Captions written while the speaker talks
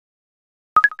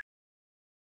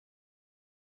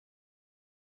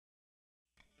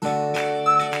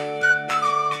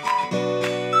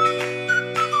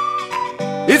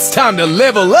It's time to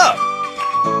level up!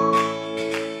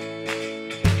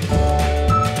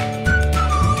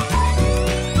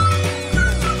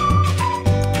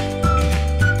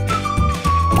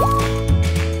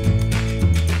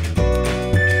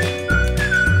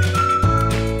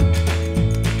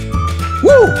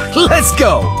 Woo! Let's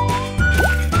go!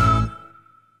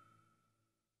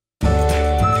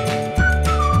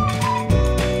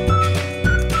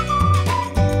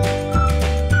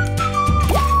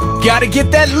 Gotta get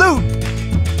that loot!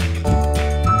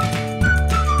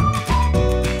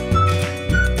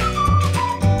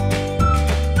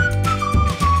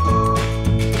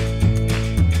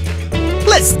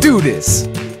 Let's do this!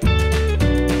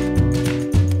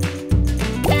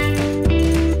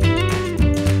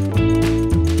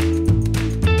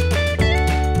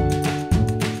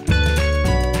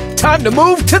 Time to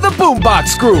move to the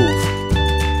boombox groove!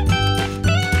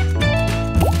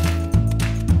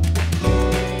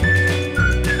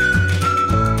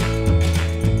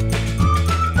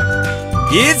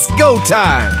 It's go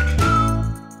time!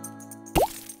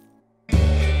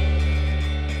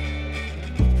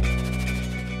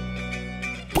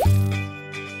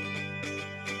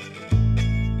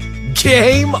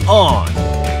 Game on!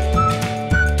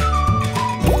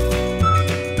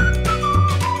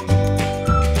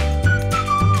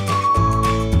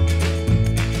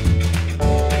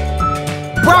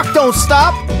 Brock don't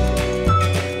stop!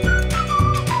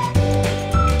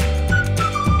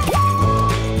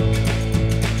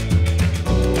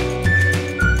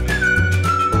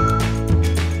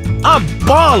 I'm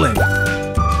ballin'!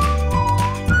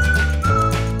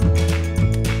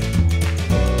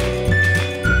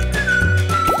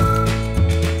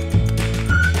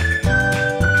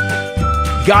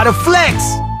 Gotta flex!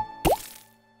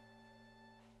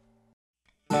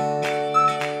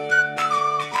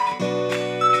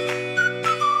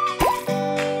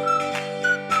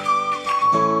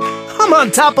 I'm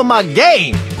on top of my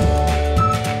game!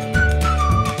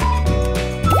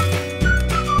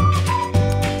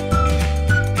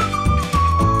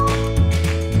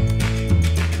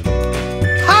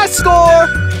 Score!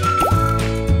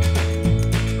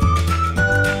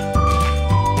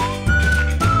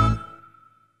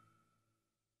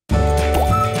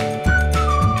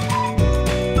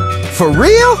 For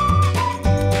real?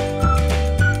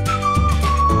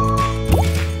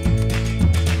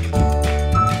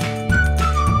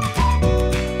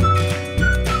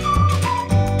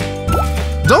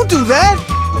 Don't do that!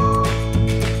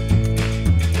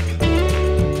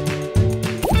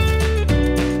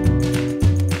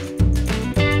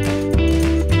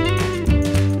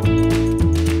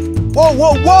 Whoa,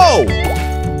 whoa, whoa!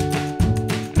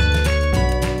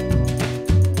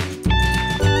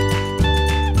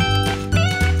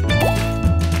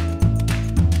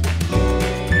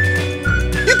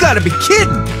 You gotta be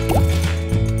kidding!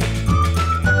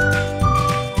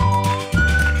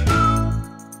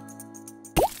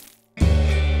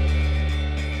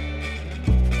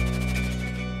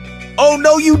 Oh,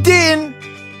 no, you didn't!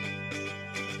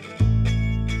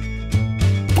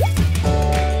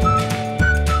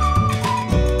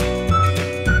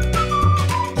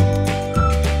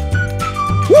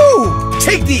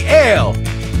 Take the L!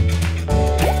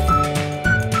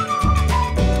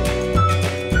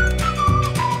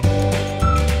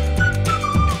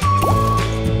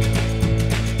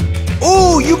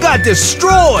 Ooh, you got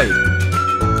destroyed!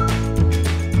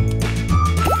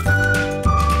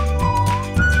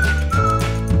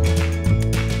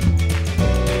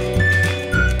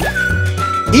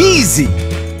 Easy!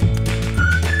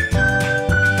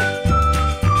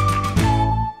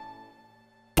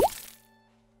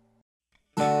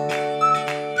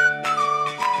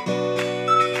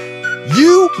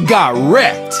 You got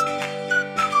wrecked!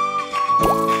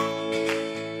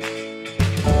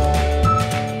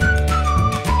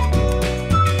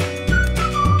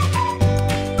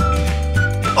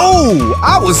 Oh,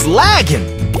 I was lagging!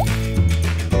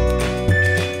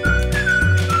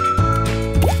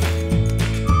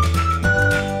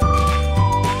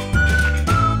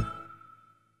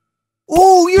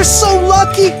 Ooh, you're so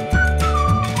lucky!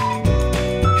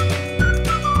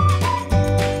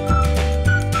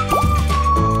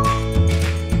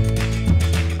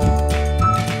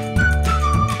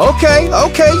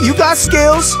 Okay, you got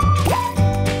skills.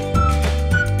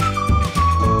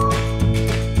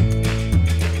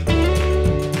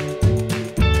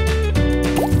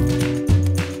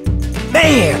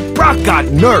 Man, Brock got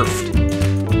nerfed.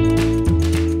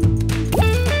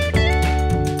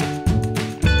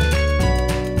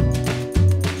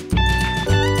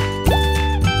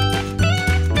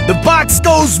 The box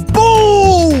goes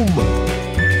boom!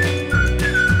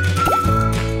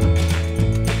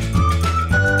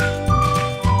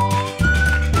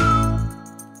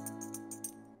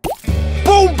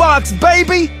 Boombox,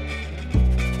 baby!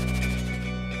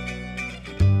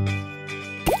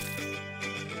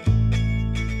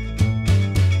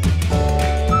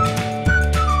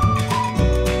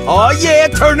 Oh yeah,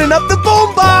 turning up the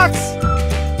boombox!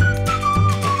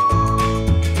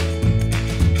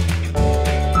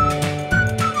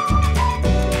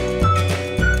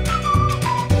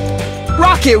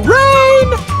 Rocket rain!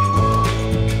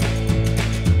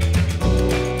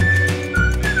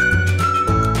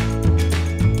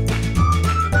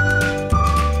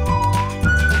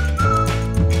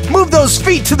 Move those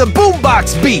feet to the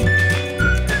boombox beat!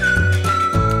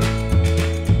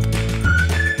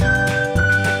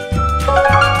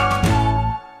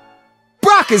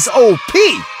 Brock is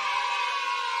OP!